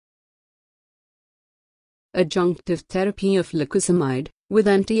Adjunctive therapy of lacosamide with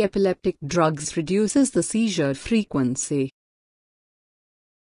anti-epileptic drugs reduces the seizure frequency.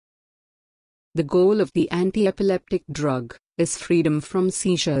 The goal of the anti-epileptic drug is freedom from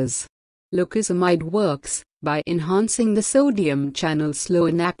seizures. Lacosamide works by enhancing the sodium channel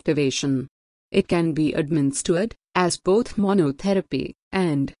slow inactivation. It can be administered as both monotherapy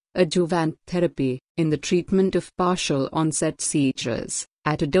and adjuvant therapy in the treatment of partial onset seizures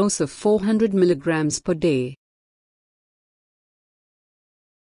at a dose of 400 mg per day.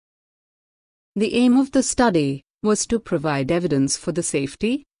 The aim of the study was to provide evidence for the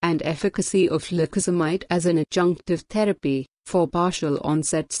safety and efficacy of lacosamide as an adjunctive therapy for partial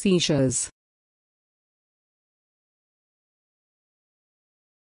onset seizures.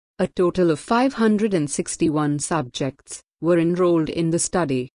 A total of 561 subjects were enrolled in the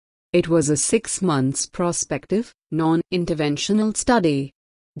study. It was a 6 months prospective, non-interventional study.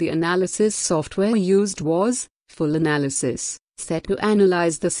 The analysis software used was Full Analysis, set to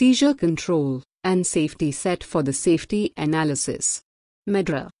analyze the seizure control, and Safety set for the safety analysis.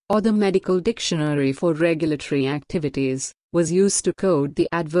 MEDRA, or the Medical Dictionary for Regulatory Activities, was used to code the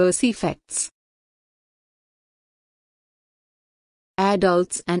adverse effects.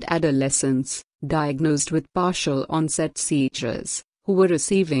 Adults and adolescents diagnosed with partial onset seizures who were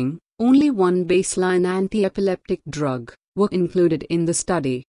receiving only one baseline anti-epileptic drug were included in the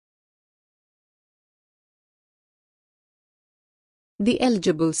study. The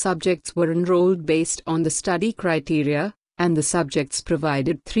eligible subjects were enrolled based on the study criteria, and the subjects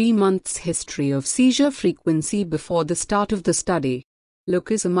provided 3 months history of seizure frequency before the start of the study.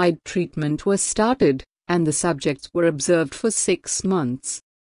 Lacosamide treatment was started, and the subjects were observed for 6 months.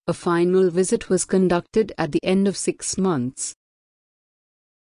 A final visit was conducted at the end of 6 months.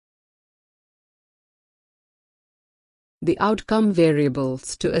 The outcome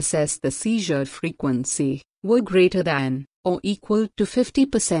variables to assess the seizure frequency were greater than or equal to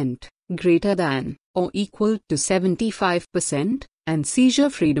 50%, greater than or equal to 75%, and seizure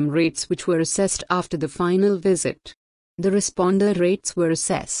freedom rates which were assessed after the final visit. The responder rates were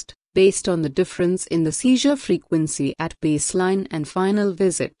assessed based on the difference in the seizure frequency at baseline and final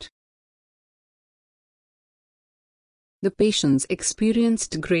visit. The patients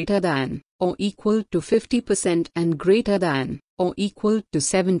experienced greater than or equal to 50% and greater than or equal to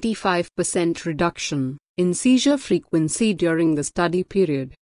 75% reduction in seizure frequency during the study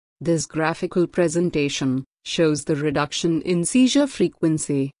period. This graphical presentation shows the reduction in seizure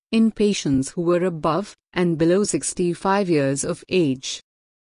frequency in patients who were above and below 65 years of age.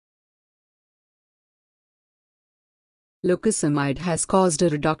 Lacosamide has caused a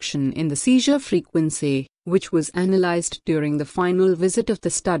reduction in the seizure frequency, which was analyzed during the final visit of the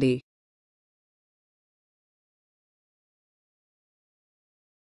study.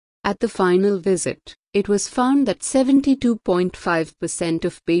 At the final visit, it was found that 72.5%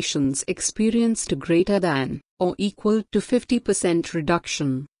 of patients experienced a greater than or equal to 50%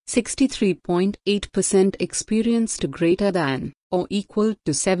 reduction, 63.8% experienced a greater than or equal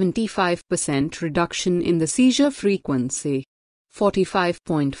to 75% reduction in the seizure frequency.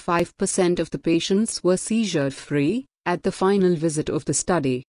 45.5% of the patients were seizure-free at the final visit of the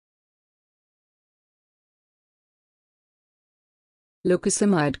study.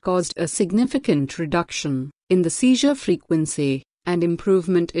 Lacosamide caused a significant reduction in the seizure frequency and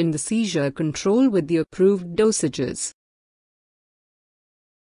improvement in the seizure control with the approved dosages.